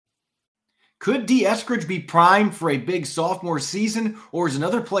Could D. Eskridge be primed for a big sophomore season, or is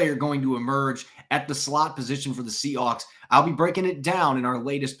another player going to emerge at the slot position for the Seahawks? I'll be breaking it down in our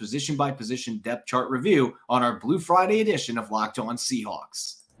latest position-by-position depth chart review on our Blue Friday edition of Locked On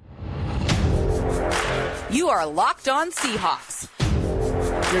Seahawks. You are Locked On Seahawks,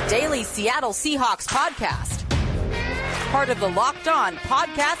 your daily Seattle Seahawks podcast. Part of the Locked On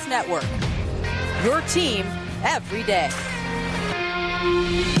Podcast Network, your team every day.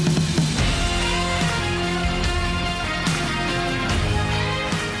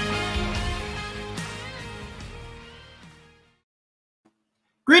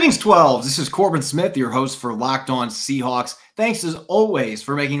 Greetings, 12s. This is Corbin Smith, your host for Locked On Seahawks. Thanks, as always,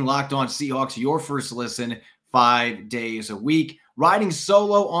 for making Locked On Seahawks your first listen 5 days a week. Riding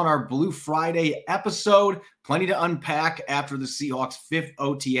solo on our Blue Friday episode. Plenty to unpack after the Seahawks' fifth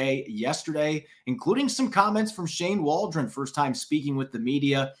OTA yesterday, including some comments from Shane Waldron, first time speaking with the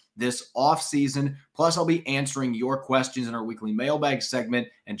media this offseason. Plus, I'll be answering your questions in our weekly mailbag segment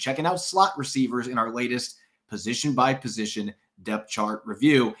and checking out slot receivers in our latest position-by-position depth chart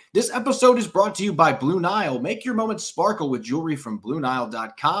review. This episode is brought to you by Blue Nile. Make your moments sparkle with jewelry from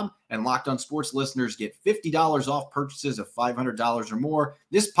BlueNile.com, and Locked On Sports listeners get $50 off purchases of $500 or more.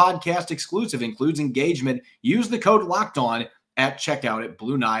 This podcast exclusive includes engagement. Use the code Locked On at checkout at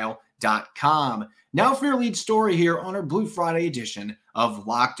BlueNile.com. Now for your lead story here on our Blue Friday edition of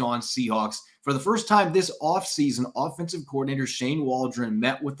Locked On Seahawks. For the first time this offseason, offensive coordinator Shane Waldron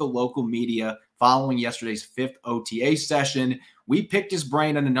met with the local media following yesterday's fifth OTA session. We picked his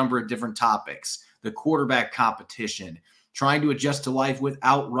brain on a number of different topics: the quarterback competition, trying to adjust to life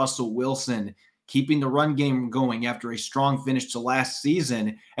without Russell Wilson, keeping the run game going after a strong finish to last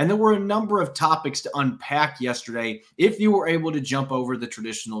season. And there were a number of topics to unpack yesterday if you were able to jump over the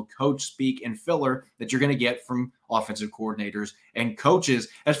traditional coach speak and filler that you're going to get from offensive coordinators and coaches.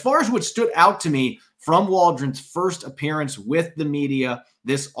 As far as what stood out to me from Waldron's first appearance with the media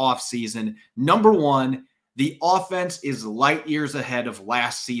this offseason, number one, the offense is light years ahead of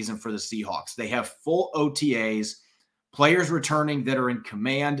last season for the Seahawks. They have full OTAs, players returning that are in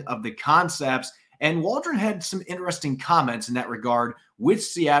command of the concepts. And Waldron had some interesting comments in that regard, with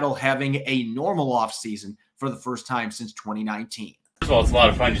Seattle having a normal offseason for the first time since 2019. First of all, it's a lot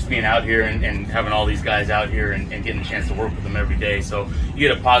of fun just being out here and having all these guys out here and getting a chance to work with them every day. So you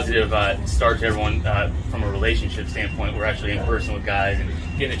get a positive start to everyone from a relationship standpoint. We're actually in person with guys and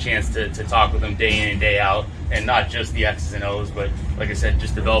getting a chance to talk with them day in and day out, and not just the X's and O's, but like I said,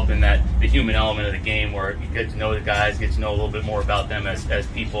 just developing the human element of the game where you get to know the guys, get to know a little bit more about them as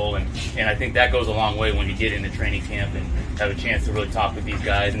people, and I think that goes a long way when you get into training camp and have a chance to really talk with these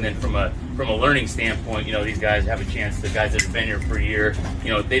guys. And then from a learning standpoint, these guys have a chance, the guys that have been here for a year,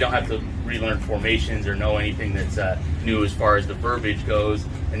 they don't have to relearn formations or know anything that's new as far as the verbiage goes.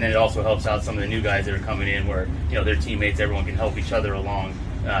 And then it also helps out some of the new guys that are coming in where, their teammates, everyone can help each other along,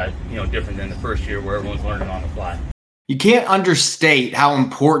 different than the first year where everyone's learning on the fly. You can't understate how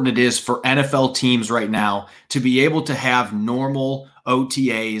important it is for NFL teams right now to be able to have normal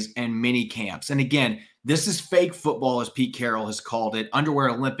OTAs and mini camps. And again, this is fake football, as Pete Carroll has called it, underwear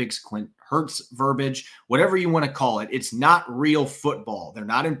Olympics, Clint Hurts verbiage, whatever you want to call it. It's not real football. They're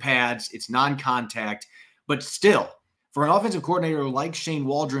not in pads. It's non-contact. But still, for an offensive coordinator like Shane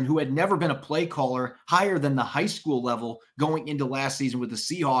Waldron, who had never been a play caller higher than the high school level going into last season with the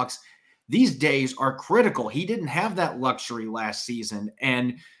Seahawks, these days are critical. He didn't have that luxury last season,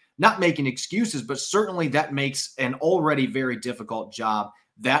 and not making excuses, but certainly that makes an already very difficult job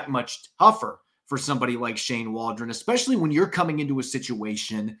that much tougher for somebody like Shane Waldron, especially when you're coming into a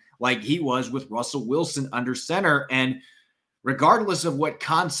situation like he was with Russell Wilson under center. And regardless of what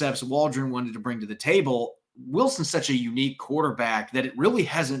concepts Waldron wanted to bring to the table, Wilson's such a unique quarterback that it really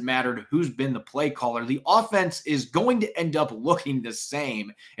hasn't mattered who's been the play caller. The offense is going to end up looking the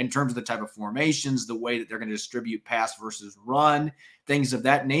same in terms of the type of formations, the way that they're going to distribute pass versus run, things of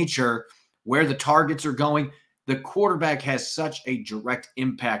that nature, where the targets are going. The quarterback has such a direct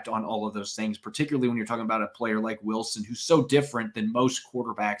impact on all of those things, particularly when you're talking about a player like Wilson, who's so different than most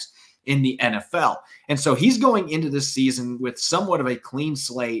quarterbacks in the NFL. And so he's going into this season with somewhat of a clean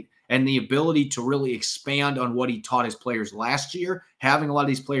slate and the ability to really expand on what he taught his players last year. Having a lot of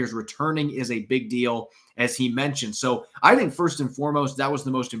these players returning is a big deal, as he mentioned. So I think first and foremost, that was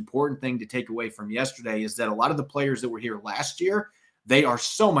the most important thing to take away from yesterday, is that a lot of the players that were here last year, they are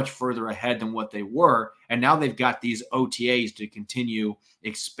so much further ahead than what they were. And now they've got these OTAs to continue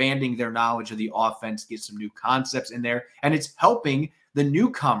expanding their knowledge of the offense, get some new concepts in there. And it's helping the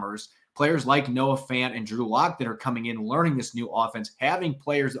newcomers, players like Noah Fant and Drew Lock, that are coming in, learning this new offense, having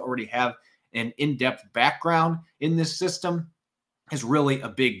players that already have an in-depth background in this system. is really a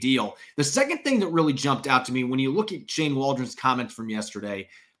big deal. The second thing that really jumped out to me when you look at Shane Waldron's comments from yesterday,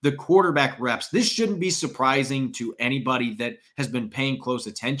 the quarterback reps, this shouldn't be surprising to anybody that has been paying close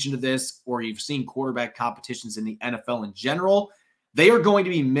attention to this, or you've seen quarterback competitions in the NFL in general. They are going to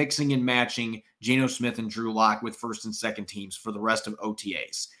be mixing and matching Geno Smith and Drew Lock with first and second teams for the rest of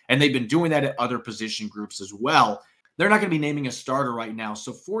OTAs. And they've been doing that at other position groups as well. They're not going to be naming a starter right now.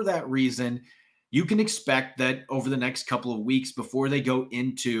 So for that reason, you can expect that over the next couple of weeks before they go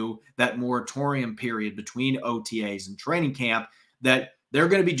into that moratorium period between OTAs and training camp, that they're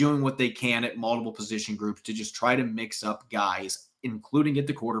going to be doing what they can at multiple position groups to just try to mix up guys, including at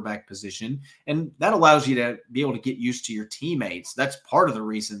the quarterback position. And that allows you to be able to get used to your teammates. That's part of the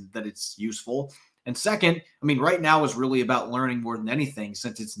reason that it's useful. And second, I mean, right now is really about learning more than anything,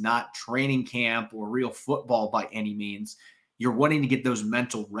 since it's not training camp or real football by any means. You're wanting to get those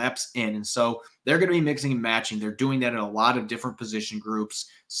mental reps in. And so they're going to be mixing and matching. They're doing that in a lot of different position groups,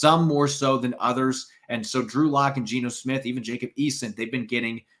 some more so than others. And so Drew Lock and Geno Smith, even Jacob Eason, they've been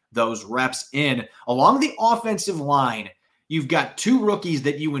getting those reps in. Along the offensive line, you've got two rookies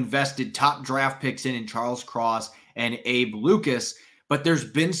that you invested top draft picks in Charles Cross and Abe Lucas. But there's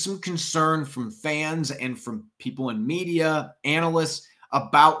been some concern from fans and from people in media, analysts,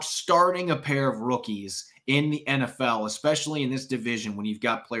 about starting a pair of rookies in the NFL, especially in this division when you've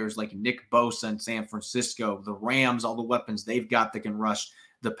got players like Nick Bosa in San Francisco, the Rams, all the weapons they've got that can rush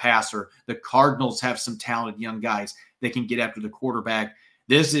the passer. The Cardinals have some talented young guys that can get after the quarterback.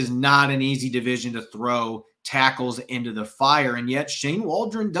 This is not an easy division to throw tackles into the fire, and yet Shane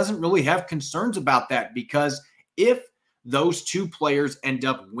Waldron doesn't really have concerns about that, because if those two players end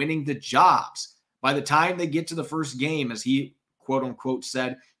up winning the jobs, by the time they get to the first game, as he quote unquote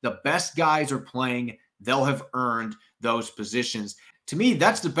said, the best guys are playing, they'll have earned those positions. To me,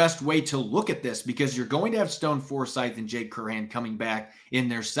 that's the best way to look at this, because you're going to have Stone Forsythe and Jake Curhan coming back in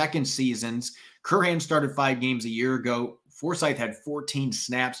their second seasons. Curhan started 5 games a year ago. Forsythe had 14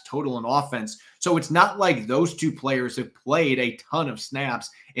 snaps total in offense. So it's not like those two players have played a ton of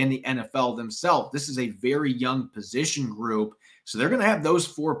snaps in the NFL themselves. This is a very young position group. So they're going to have those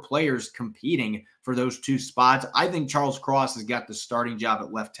 4 players competing for those 2 spots. I think Charles Cross has got the starting job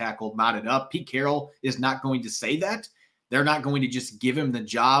at left tackle knotted up. Pete Carroll is not going to say that. They're not going to just give him the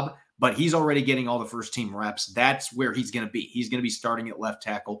job, but he's already getting all the first team reps. That's where he's going to be. He's going to be starting at left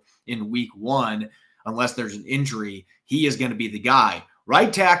tackle in week 1. Unless there's an injury, he is going to be the guy.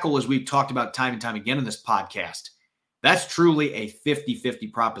 Right tackle, as we've talked about time and time again in this podcast, that's truly a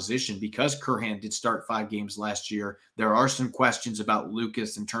 50-50 proposition, because Curhan did start 5 games last year. There are some questions about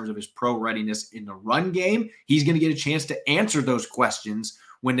Lucas in terms of his pro readiness in the run game. He's going to get a chance to answer those questions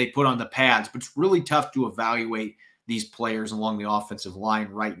when they put on the pads, but it's really tough to evaluate these players along the offensive line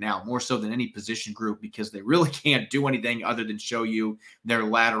right now, more so than any position group, because they really can't do anything other than show you their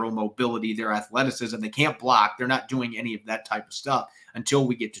lateral mobility, their athleticism. They can't block. They're not doing any of that type of stuff until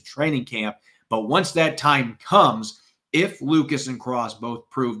we get to training camp. But once that time comes, if Lucas and Cross both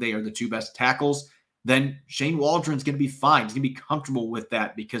prove they are the 2 best tackles, then Shane Waldron's going to be fine. He's going to be comfortable with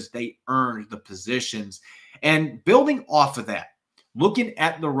that because they earned the positions. And building off of that, looking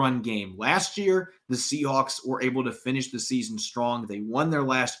at the run game, last year, the Seahawks were able to finish the season strong. They won their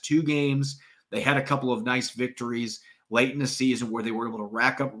last 2 games. They had a couple of nice victories late in the season where they were able to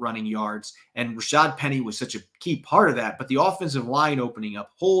rack up running yards. And Rashad Penny was such a key part of that. But the offensive line opening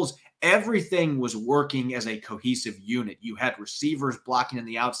up holes, everything was working as a cohesive unit. You had receivers blocking on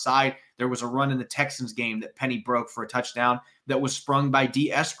the outside. There was a run in the Texans game that Penny broke for a touchdown that was sprung by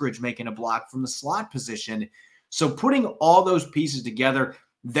D. Eskridge making a block from the slot position. So putting all those pieces together,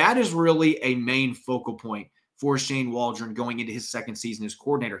 that is really a main focal point for Shane Waldron going into his second season as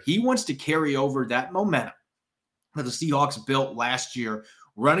coordinator. He wants to carry over that momentum that the Seahawks built last year,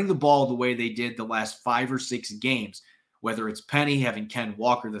 running the ball the way they did the last 5 or 6 games, whether it's Penny having Ken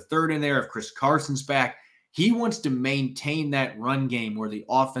Walker III in there, if Chris Carson's back. He wants to maintain that run game where the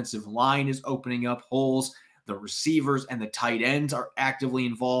offensive line is opening up holes, the receivers and the tight ends are actively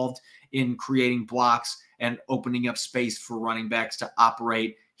involved in creating blocks and opening up space for running backs to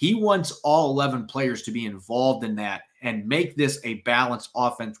operate. He wants all 11 players to be involved in that and make this a balanced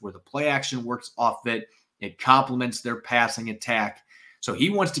offense where the play action works off it. It complements their passing attack. So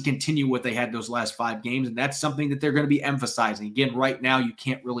he wants to continue what they had those last 5 games, and that's something that they're going to be emphasizing. Again, right now, you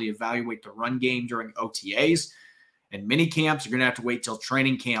can't really evaluate the run game during OTAs and mini camps. You're going to have to wait till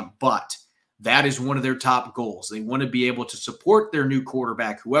training camp, but that is one of their top goals. They want to be able to support their new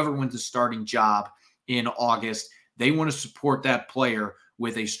quarterback, whoever wins the starting job in August. They want to support that player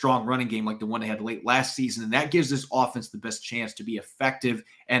with a strong running game like the one they had late last season, and that gives this offense the best chance to be effective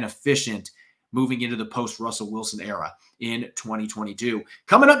and efficient moving into the post-Russell Wilson era in 2022.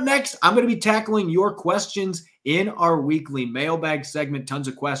 Coming up next, I'm going to be tackling your questions in our weekly mailbag segment. Tons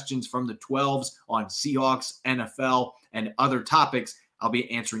of questions from the 12s on Seahawks, NFL, and other topics. I'll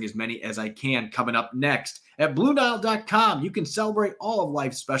be answering as many as I can coming up next. At BlueNile.com, you can celebrate all of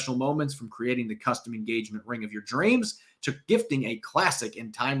life's special moments, from creating the custom engagement ring of your dreams to gifting a classic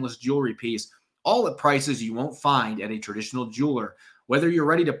and timeless jewelry piece, all at prices you won't find at a traditional jeweler. Whether you're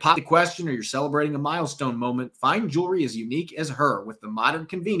ready to pop the question or you're celebrating a milestone moment, find jewelry as unique as her with the modern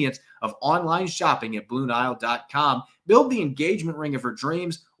convenience of online shopping at BlueNile.com. Build the engagement ring of her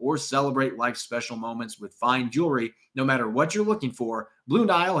dreams or celebrate life's special moments with fine jewelry. No matter what you're looking for, Blue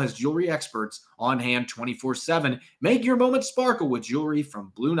Nile has jewelry experts on hand 24/7. Make your moment sparkle with jewelry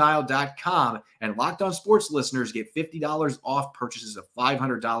from BlueNile.com. And Locked On Sports listeners get $50 off purchases of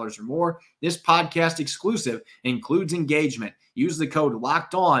 $500 or more. This podcast exclusive includes engagement. Use the code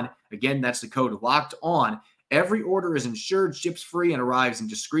Locked On. Again, that's the code Locked On. Every order is insured, ships free, and arrives in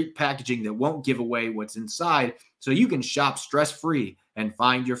discreet packaging that won't give away what's inside, so you can shop stress-free and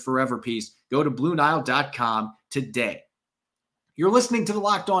find your forever piece. Go to BlueNile.com today. You're listening to the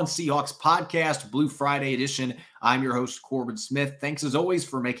Locked On Seahawks podcast, Blue Friday edition. I'm your host, Corbin Smith. Thanks as always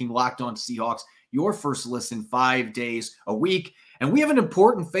for making Locked On Seahawks your first listen 5 days a week. And we have an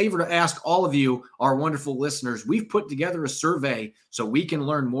important favor to ask all of you, our wonderful listeners. We've put together a survey so we can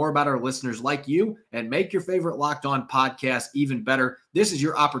learn more about our listeners like you and make your favorite Locked On podcast even better. This is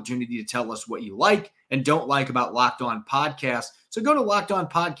your opportunity to tell us what you like and don't like about Locked On Podcasts. So go to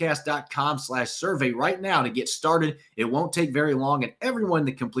LockedOnPodcast.com/survey right now to get started. It won't take very long, and everyone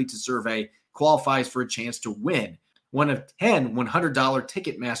that completes a survey qualifies for a chance to win one of 10 $100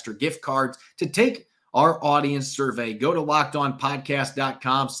 Ticketmaster gift cards. To take our audience survey, go to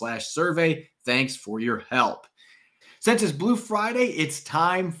LockedOnPodcast.com/survey. Thanks for your help. Since it's Blue Friday, it's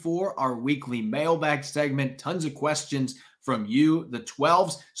time for our weekly mailbag segment. Tons of questions from you, the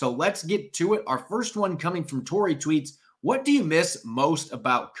 12s. So let's get to it. Our first one coming from Tori tweets, "What do you miss most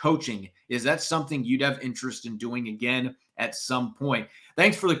about coaching? Is that something you'd have interest in doing again at some point?"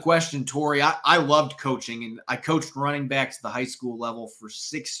 Thanks for the question, Tori. I loved coaching, and I coached running backs at the high school level for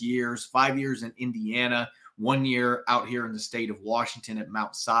 6 years, 5 years in Indiana, 1 year out here in the state of Washington at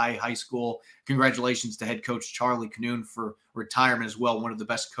Mount Si High School. Congratulations to head coach Charlie Canoon for retirement as well, one of the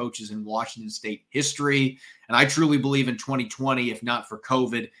best coaches in Washington State history. And I truly believe in 2020, if not for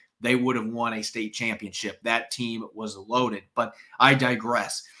COVID, they would have won a state championship. That team was loaded, but I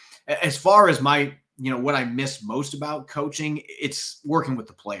digress. As far as my, what I miss most about coaching, it's working with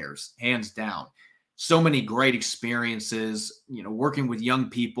the players, hands down. So many great experiences, working with young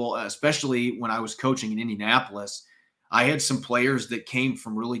people, especially when I was coaching in Indianapolis. I had some players that came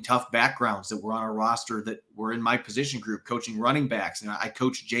from really tough backgrounds that were on our roster that were in my position group coaching running backs. And I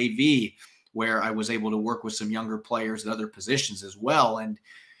coached JV, where I was able to work with some younger players at other positions as well. And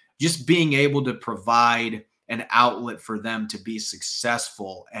just being able to provide an outlet for them to be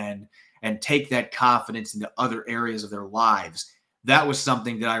successful and take that confidence into other areas of their lives. That was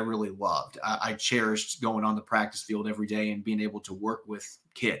something that I really loved. I cherished going on the practice field every day and being able to work with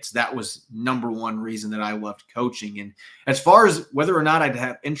kids. That was number one reason that I loved coaching. And as far as whether or not I'd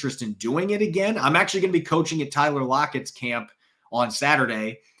have interest in doing it again, I'm actually going to be coaching at Tyler Lockett's camp on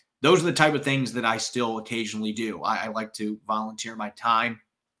Saturday. Those are the type of things that I still occasionally do. I like to volunteer my time,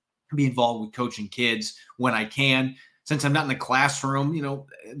 be involved with coaching kids when I can. Since I'm not in the classroom,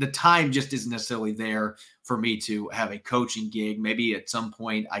 the time just isn't necessarily there for me to have a coaching gig. Maybe at some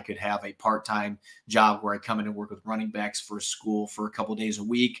point I could have a part-time job where I come in and work with running backs for a school for a couple days a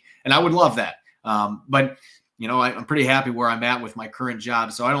week. And I would love that. But I'm pretty happy where I'm at with my current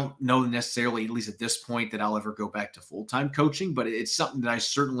job. So I don't know necessarily, at least at this point, that I'll ever go back to full-time coaching, but it's something that I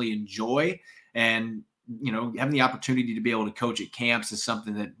certainly enjoy. And having the opportunity to be able to coach at camps is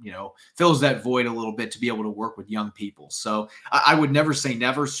something that, fills that void a little bit, to be able to work with young people. So I would never say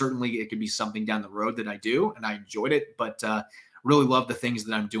never. Certainly it could be something down the road that I do, and I enjoyed it, but really love the things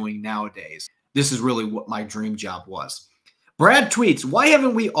that I'm doing nowadays. This is really what my dream job was. Brad tweets, "Why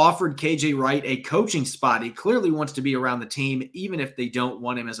haven't we offered KJ Wright a coaching spot? He clearly wants to be around the team, even if they don't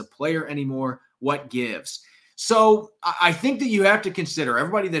want him as a player anymore. What gives?" So I think that you have to consider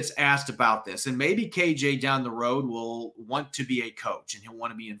everybody that's asked about this, and maybe KJ down the road will want to be a coach and he'll want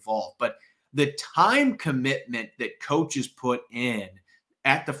to be involved. But the time commitment that coaches put in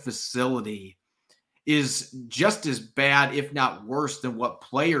at the facility is just as bad, if not worse, than what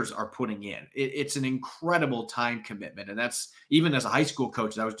players are putting in. It's an incredible time commitment. And that's even as a high school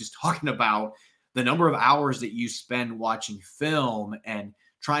coach that I was just talking about, the number of hours that you spend watching film and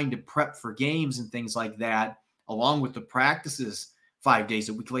trying to prep for games and things like that, along with the practices 5 days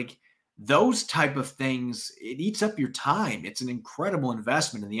a week. Like, those type of things, it eats up your time. It's an incredible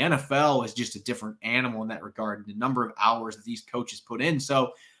investment. And the NFL is just a different animal in that regard, the number of hours that these coaches put in.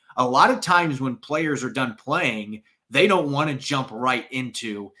 So a lot of times when players are done playing, they don't want to jump right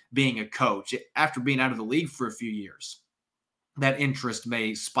into being a coach after being out of the league for a few years. That interest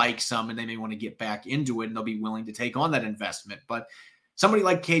may spike some and they may want to get back into it and they'll be willing to take on that investment. But somebody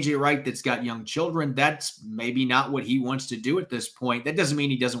like KJ Wright that's got young children, that's maybe not what he wants to do at this point. That doesn't mean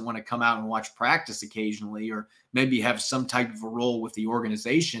he doesn't want to come out and watch practice occasionally or maybe have some type of a role with the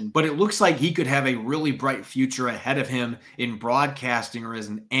organization. But it looks like he could have a really bright future ahead of him in broadcasting or as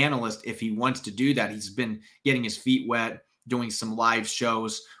an analyst if he wants to do that. He's been getting his feet wet, doing some live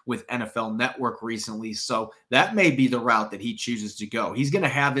shows with NFL Network recently. So that may be the route that he chooses to go. He's going to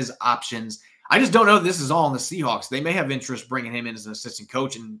have his options. I just don't know if this is all in the Seahawks. They may have interest bringing him in as an assistant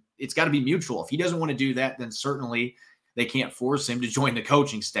coach, and it's got to be mutual. If he doesn't want to do that, then certainly they can't force him to join the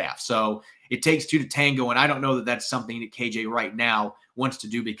coaching staff. So it takes two to tango, and I don't know that that's something that KJ right now wants to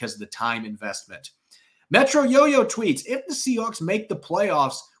do because of the time investment. Metro Yo-Yo tweets, if the Seahawks make the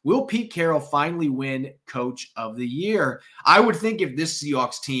playoffs, will Pete Carroll finally win Coach of the Year? I would think if this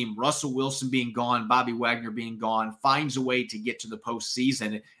Seahawks team, Russell Wilson being gone, Bobby Wagner being gone, finds a way to get to the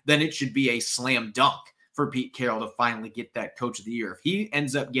postseason, then it should be a slam dunk for Pete Carroll to finally get that Coach of the Year. If he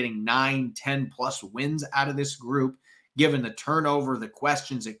ends up getting 9, 10 plus wins out of this group, given the turnover, the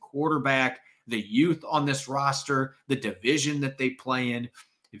questions at quarterback, the youth on this roster, the division that they play in,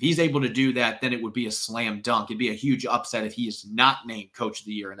 if he's able to do that, then it would be a slam dunk. It'd be a huge upset if he is not named Coach of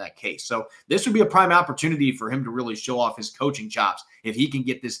the Year in that case. So this would be a prime opportunity for him to really show off his coaching chops if he can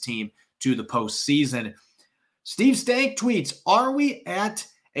get this team to the postseason. Steve Stank tweets, are we at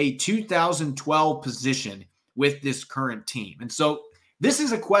a 2012 position with this current team? And so this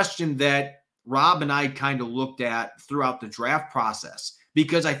is a question that Rob and I kind of looked at throughout the draft process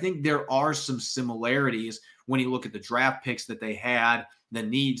because I think there are some similarities when you look at the draft picks that they had, the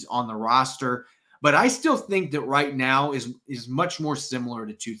needs on the roster. But I still think that right now is much more similar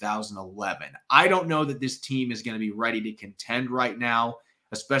to 2011. I don't know that this team is going to be ready to contend right now,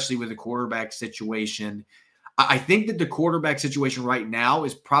 especially with the quarterback situation. I think that the quarterback situation right now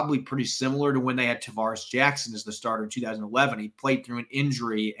is probably pretty similar to when they had Tavares Jackson as the starter in 2011. He played through an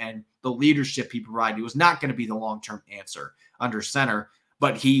injury, and the leadership he provided was not going to be the long-term answer under center.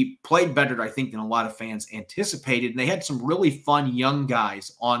 But he played better, I think, than a lot of fans anticipated. And they had some really fun young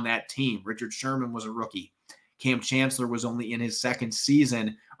guys on that team. Richard Sherman was a rookie. Cam Chancellor was only in his second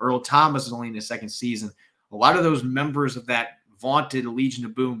season. Earl Thomas was only in his second season. A lot of those members of that vaunted Legion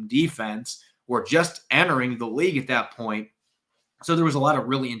of Boom defense were just entering the league at that point. So there was a lot of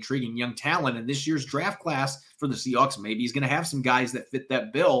really intriguing young talent. And this year's draft class for the Seahawks maybe is going to have some guys that fit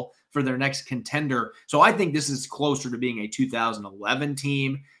that bill for their next contender. So I think this is closer to being a 2011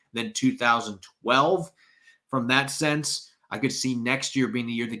 team than 2012. From that sense, I could see next year being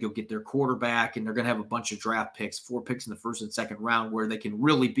the year they go get their quarterback, and they're going to have a bunch of draft picks, 4 picks in the first and second round, where they can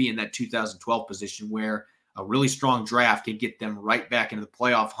really be in that 2012 position where a really strong draft can get them right back into the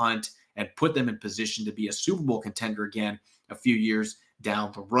playoff hunt and put them in position to be a Super Bowl contender again a few years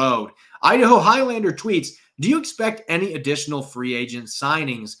down the road. Idaho Highlander tweets, do you expect any additional free agent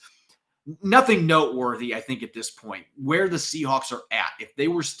signings? Nothing noteworthy, I think, at this point. Where the Seahawks are at, if they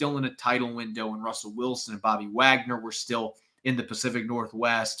were still in a title window and Russell Wilson and Bobby Wagner were still in the Pacific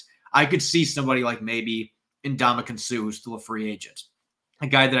Northwest, I could see somebody like maybe Ndamukong Suh, who's still a free agent, a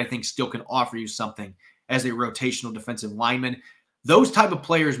guy that I think still can offer you something as a rotational defensive lineman. Those type of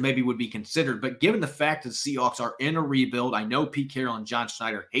players maybe would be considered, but given the fact that the Seahawks are in a rebuild, I know Pete Carroll and John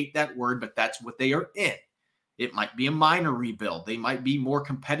Schneider hate that word, but that's what they are in. It might be a minor rebuild. They might be more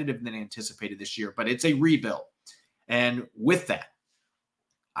competitive than anticipated this year, but it's a rebuild. And with that,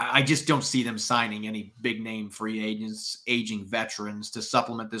 I just don't see them signing any big-name free agents, aging veterans to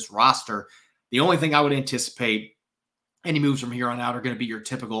supplement this roster. The only thing I would anticipate any moves from here on out are going to be your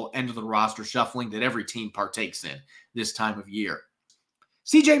typical end-of-the-roster shuffling that every team partakes in this time of year.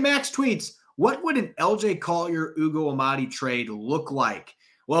 CJ Max tweets, what would an LJ Collier-Ugo Amadi trade look like?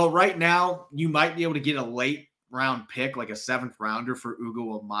 Well, right now, you might be able to get a late-round pick, like a 7th rounder for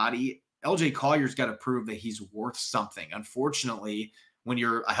Ugo Amadi. LJ Collier's got to prove that he's worth something. Unfortunately, when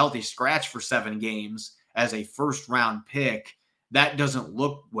you're a healthy scratch for 7 games as a first-round pick, that doesn't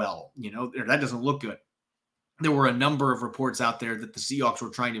look well. That doesn't look good. There were a number of reports out there that the Seahawks were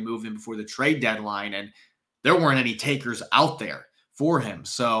trying to move him before the trade deadline, and there weren't any takers out there for him.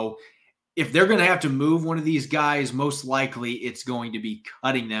 So if they're going to have to move one of these guys, most likely it's going to be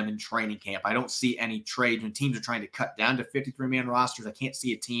cutting them in training camp. I don't see any trade when teams are trying to cut down to 53-man rosters. I can't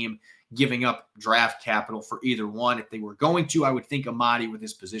see a team giving up draft capital for either one. If they were going to, I would think Amadi with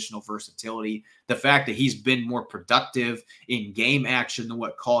his positional versatility, the fact that he's been more productive in game action than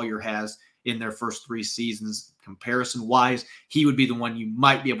what Collier has in their first 3 seasons comparison-wise, he would be the one you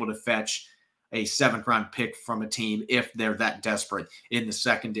might be able to fetch a 7th-round pick from a team if they're that desperate in the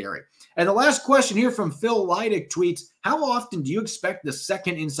secondary. And the last question here from Phil Leidick tweets, how often do you expect the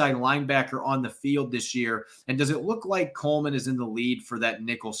second inside linebacker on the field this year? And does it look like Coleman is in the lead for that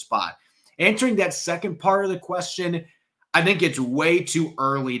nickel spot? Answering that second part of the question, I think it's way too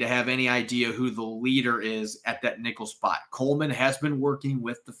early to have any idea who the leader is at that nickel spot. Coleman has been working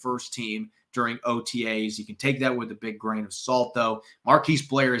with the first team during OTAs. You can take that with a big grain of salt, though. Marquise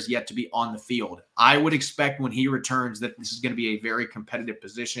Blair is yet to be on the field. I would expect when he returns that this is going to be a very competitive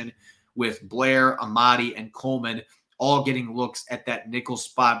position with Blair, Amadi, and Coleman all getting looks at that nickel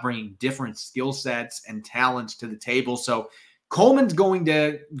spot, bringing different skill sets and talents to the table. So Coleman's going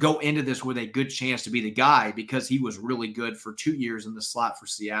to go into this with a good chance to be the guy because he was really good for 2 years in the slot for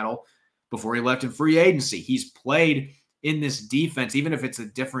Seattle before he left in free agency. He's played in this defense, even if it's a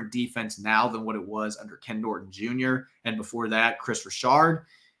different defense now than what it was under Ken Norton Jr. and before that, Chris Richard.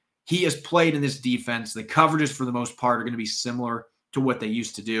 He has played in this defense. The coverages, for the most part, are going to be similar to what they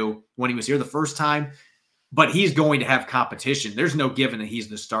used to do when he was here the first time, but he's going to have competition. There's no given that he's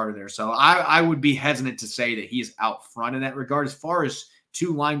the starter there. So I would be hesitant to say that he's out front in that regard. As far as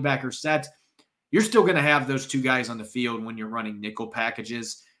 2 linebacker sets, you're still going to have those 2 guys on the field when you're running nickel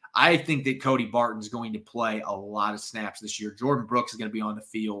packages. I think that Cody Barton's going to play a lot of snaps this year. Jordan Brooks is going to be on the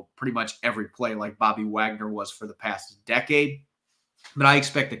field pretty much every play like Bobby Wagner was for the past decade. But I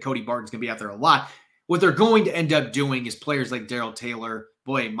expect that Cody Barton's going to be out there a lot. What they're going to end up doing is players like Darrell Taylor,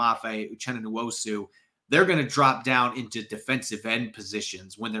 Boye Mafe, Uchenna Nwosu, they're going to drop down into defensive end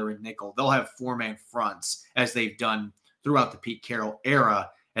positions when they're in nickel. They'll have 4-man fronts as they've done throughout the Pete Carroll era,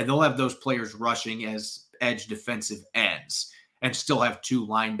 and they'll have those players rushing as edge defensive ends and still have 2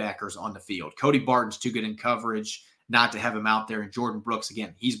 linebackers on the field. Cody Barton's too good in coverage not to have him out there. And Jordan Brooks,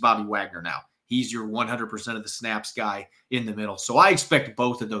 again, he's Bobby Wagner now. He's your 100% of the snaps guy in the middle. So I expect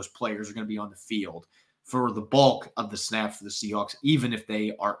both of those players are going to be on the field for the bulk of the snaps for the Seahawks, even if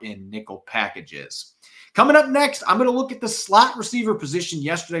they are in nickel packages. Coming up next, I'm going to look at the slot receiver position.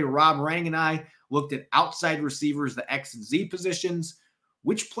 Yesterday, Rob Rang and I looked at outside receivers, the X and Z positions.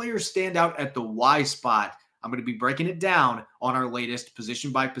 Which players stand out at the Y spot? I'm going to be breaking it down on our latest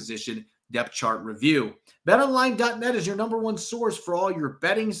position-by-position depth chart review. BetOnline.net is your #1 source for all your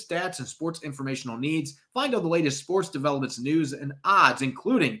betting, stats, and sports informational needs. Find all the latest sports developments, news, and odds,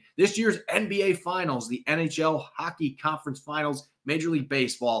 including this year's NBA Finals, the NHL Hockey Conference Finals, Major League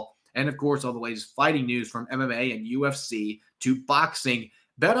Baseball, and, of course, all the latest fighting news from MMA and UFC to boxing.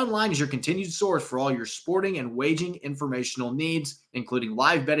 BetOnline is your continued source for all your sporting and wagering informational needs, including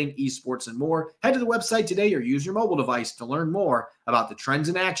live betting, esports, and more. Head to the website today or use your mobile device to learn more about the trends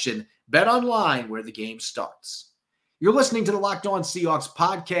in action. BetOnline, where the game starts. You're listening to the Locked On Seahawks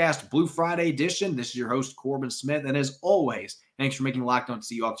podcast, Blue Friday edition. This is your host, Corbin Smith. And as always, thanks for making Locked On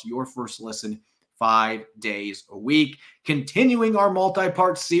Seahawks your first listen 5 days a week. Continuing our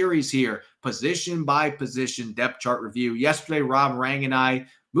multi-part series here, position by position depth chart review. Yesterday, Rob Rang and I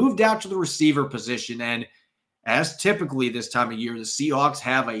moved out to the receiver position. And as typically this time of year, the Seahawks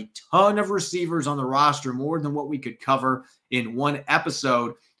have a ton of receivers on the roster, more than what we could cover in one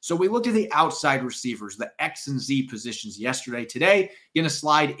episode. So we looked at the outside receivers, the X and Z positions yesterday. Today, going to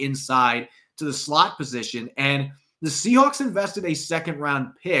slide inside to the slot position. And the Seahawks invested a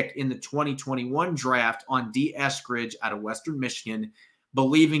 2nd-round pick in the 2021 draft on D. Eskridge out of Western Michigan,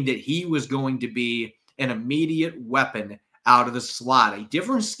 believing that he was going to be an immediate weapon out of the slot, a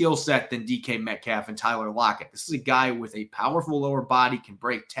different skill set than DK Metcalf and Tyler Lockett. This is a guy with a powerful lower body, can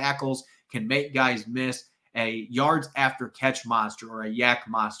break tackles, can make guys miss, a yards after catch monster or a yak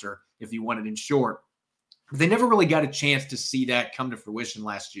monster, if you want it in short. But they never really got a chance to see that come to fruition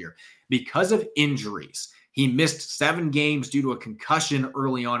last year because of injuries. He missed 7 games due to a concussion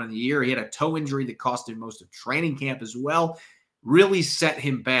early on in the year. He had a toe injury that cost him most of training camp as well. Really set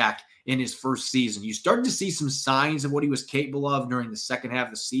him back in his first season. You started to see some signs of what he was capable of during the second half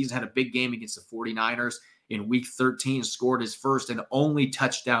of the season. Had a big game against the 49ers in week 13, scored his first and only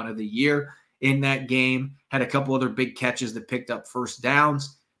touchdown of the year in that game. Had a couple other big catches that picked up first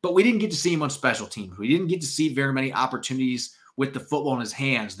downs, but we didn't get to see him on special teams. We didn't get to see very many opportunities with the football in his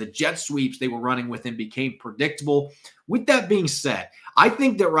hands. The jet sweeps they were running with him became predictable. With that being said, I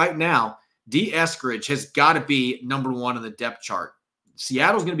think that right now, D. Eskridge has got to be #1 on the depth chart.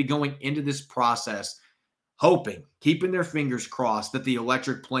 Seattle's going to be going into this process hoping, keeping their fingers crossed, that the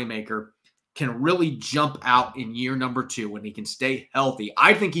electric playmaker can really jump out in year number 2 when he can stay healthy.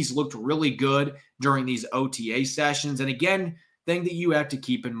 I think he's looked really good during these OTA sessions. And again, thing that you have to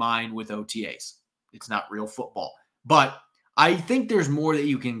keep in mind with OTAs, it's not real football. But I think there's more that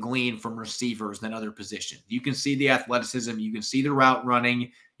you can glean from receivers than other positions. You can see the athleticism, you can see the route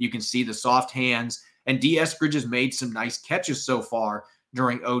running, you can see the soft hands, and D. Eskridge has made some nice catches so far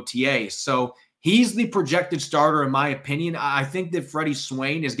during OTAs. So he's the projected starter, in my opinion. I think that Freddie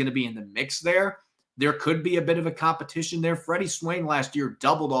Swain is going to be in the mix there. There could be a bit of a competition there. Freddie Swain last year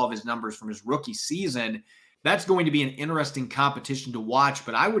doubled all of his numbers from his rookie season. That's going to be an interesting competition to watch,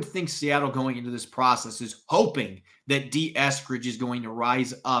 but I would think Seattle going into this process is hoping that D. Eskridge is going to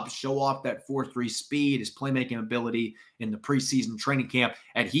rise up, show off that 4.3 speed, his playmaking ability in the preseason training camp,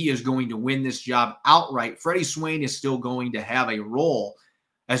 and he is going to win this job outright. Freddie Swain is still going to have a role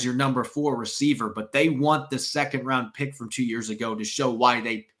as your number 4 receiver, but they want the second-round pick from 2 years ago to show why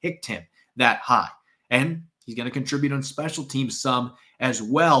they picked him that high. And he's going to contribute on special teams some as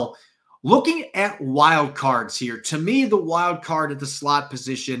well. Looking at wild cards here, to me, the wild card at the slot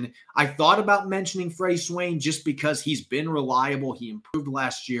position, I thought about mentioning Freddie Swain just because he's been reliable. He improved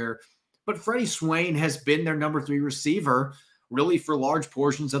last year, but Freddie Swain has been their number 3 receiver really for large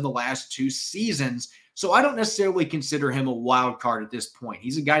portions of the last 2 seasons. So I don't necessarily consider him a wild card at this point.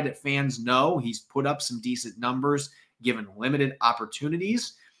 He's a guy that fans know. He's put up some decent numbers given limited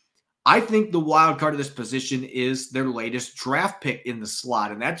opportunities. I think the wild card of this position is their latest draft pick in the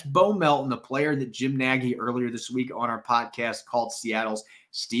slot, and that's Bo Melton, the player that Jim Nagy earlier this week on our podcast called Seattle's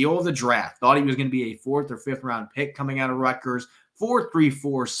steal of the draft. Thought he was going to be a 4th or 5th round pick coming out of Rutgers.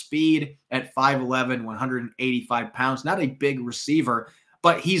 4.34 speed at 5'11", 185 pounds. Not a big receiver,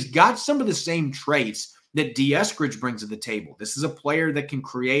 but he's got some of the same traits that D. Eskridge brings to the table. This is a player that can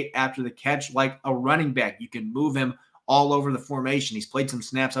create after the catch like a running back. You can move him all over the formation. He's played some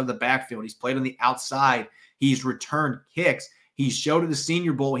snaps out of the backfield. He's played on the outside. He's returned kicks. He showed at the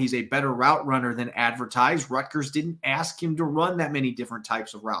Senior Bowl he's a better route runner than advertised. Rutgers didn't ask him to run that many different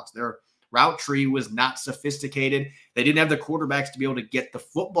types of routes. Their route tree was not sophisticated. They didn't have the quarterbacks to be able to get the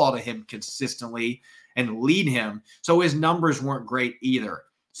football to him consistently and lead him. So his numbers weren't great either.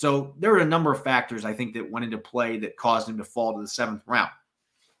 So there were a number of factors, I think, that went into play that caused him to fall to the 7th round.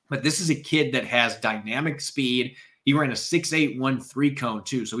 But this is a kid that has dynamic speed. He ran a 6'8", 1.3 cone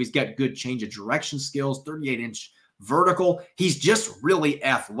too. So he's got good change of direction skills, 38-inch vertical. He's just really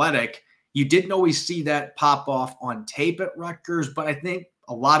athletic. You didn't always see that pop off on tape at Rutgers, but I think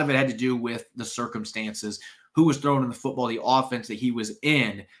a lot of it had to do with the circumstances, who was throwing in the football, the offense that he was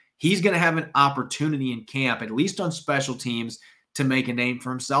in. He's going to have an opportunity in camp, at least on special teams, to make a name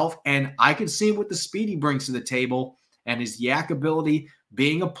for himself. And I can see what the speed he brings to the table and his yak ability,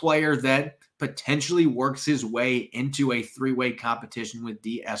 being a player that potentially works his way into a 3-way competition with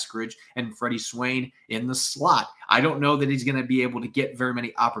D. Eskridge and Freddie Swain in the slot. I don't know that he's going to be able to get very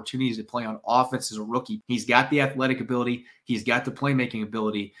many opportunities to play on offense as a rookie. He's got the athletic ability. He's got the playmaking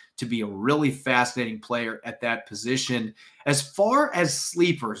ability to be a really fascinating player at that position. As far as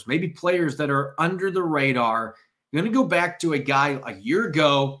sleepers, maybe players that are under the radar, I'm going to go back to a guy a year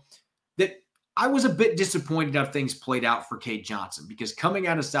ago that I was a bit disappointed how things played out for Cade Johnson, because coming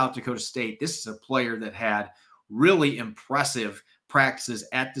out of South Dakota State, this is a player that had really impressive practices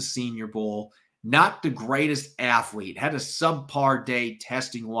at the Senior Bowl. Not the greatest athlete, had a subpar day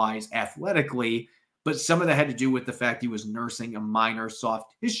testing-wise athletically, but some of that had to do with the fact he was nursing a minor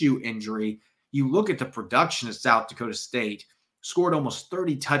soft tissue injury. You look at the production at South Dakota State, scored almost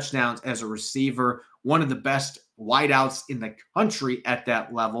 30 touchdowns as a receiver, one of the best wideouts in the country at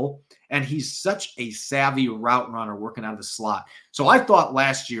that level. And he's such a savvy route runner working out of the slot. So I thought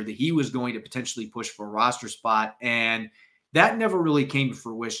last year that he was going to potentially push for a roster spot, and that never really came to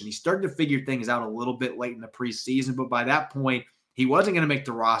fruition. He started to figure things out a little bit late in the preseason, but by that point, he wasn't going to make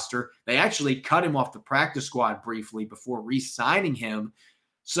the roster. They actually cut him off the practice squad briefly before re-signing him.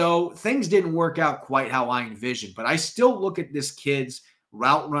 So things didn't work out quite how I envisioned, but I still look at this kid's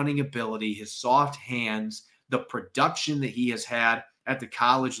route running ability, his soft hands, the production that he has had at the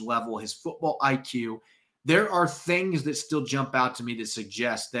college level, his football IQ. There are things that still jump out to me that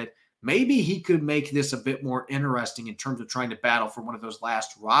suggest that maybe he could make this a bit more interesting in terms of trying to battle for one of those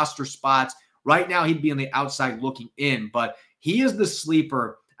last roster spots. Right now, he'd be on the outside looking in, but he is the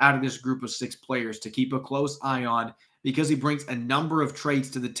sleeper out of this group of 6 players to keep a close eye on, because he brings a number of traits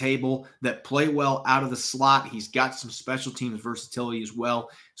to the table that play well out of the slot. He's got some special teams versatility as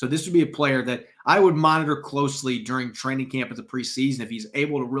well. So this would be a player that I would monitor closely during training camp at the preseason. If he's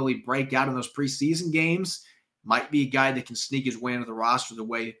able to really break out in those preseason games, might be a guy that can sneak his way into the roster the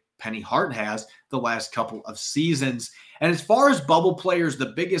way Penny Hart has the last couple of seasons. And as far as bubble players,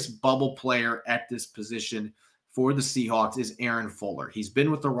 the biggest bubble player at this position for the Seahawks is Aaron Fuller. He's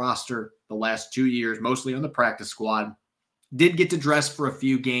been with the roster the last 2 years, mostly on the practice squad. Did get to dress for a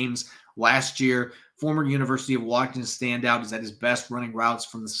few games last year. Former University of Washington standout is at his best running routes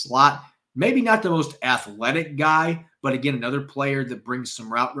from the slot. Maybe not the most athletic guy, but again, another player that brings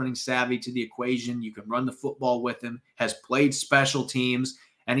some route running savvy to the equation. You can run the football with him, has played special teams,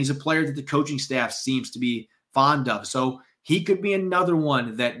 and he's a player that the coaching staff seems to be fond of. So he could be another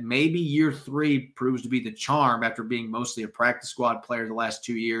one that maybe year 3 proves to be the charm after being mostly a practice squad player the last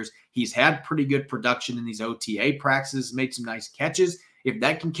 2 years. He's had pretty good production in these OTA practices, made some nice catches. If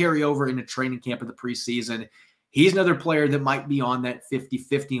that can carry over into training camp of the preseason, he's another player that might be on that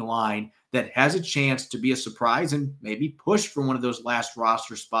 50-50 line that has a chance to be a surprise and maybe push for one of those last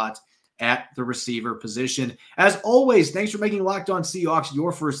roster spots at the receiver position. As always, thanks for making Locked On Seahawks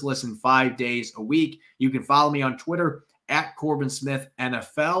your first listen 5 days a week. You can follow me on Twitter at Corbin Smith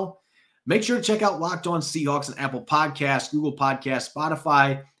NFL. Make sure to check out Locked On Seahawks on Apple Podcasts, Google Podcasts,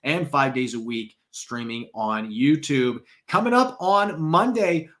 Spotify, and 5 days a week streaming on YouTube. Coming up on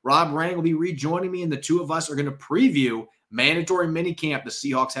Monday, Rob Rang will be rejoining me, and the two of us are going to preview mandatory minicamp. The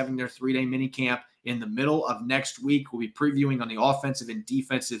Seahawks having their 3-day minicamp in the middle of next week. We'll be previewing on the offensive and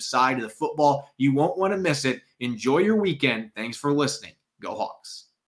defensive side of the football. You won't want to miss it. Enjoy your weekend. Thanks for listening. Go Hawks.